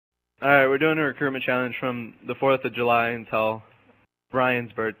Alright, we're doing a recruitment challenge from the 4th of July until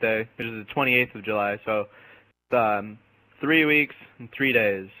Brian's birthday, which is the 28th of July, so it's 3 weeks and 3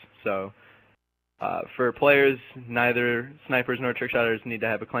 days. So for players, neither snipers nor trick shotters need to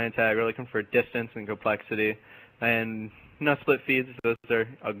have a clan tag. We're looking for distance and complexity, and no split feeds, those are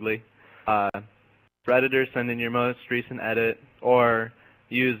ugly. For editors, send in your most recent edit, or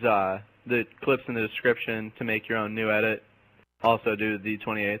use the clips in the description to make your own new edit. Also do the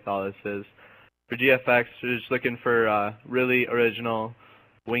 28th, all this is. For GFX, we're just looking for really original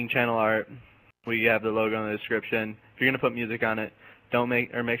wing channel art. We have the logo in the description. If you're going to put music on it,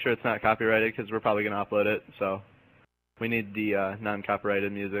 make sure it's not copyrighted, because we're probably going to upload it. So we need the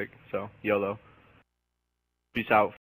non-copyrighted music, so YOLO. Peace out.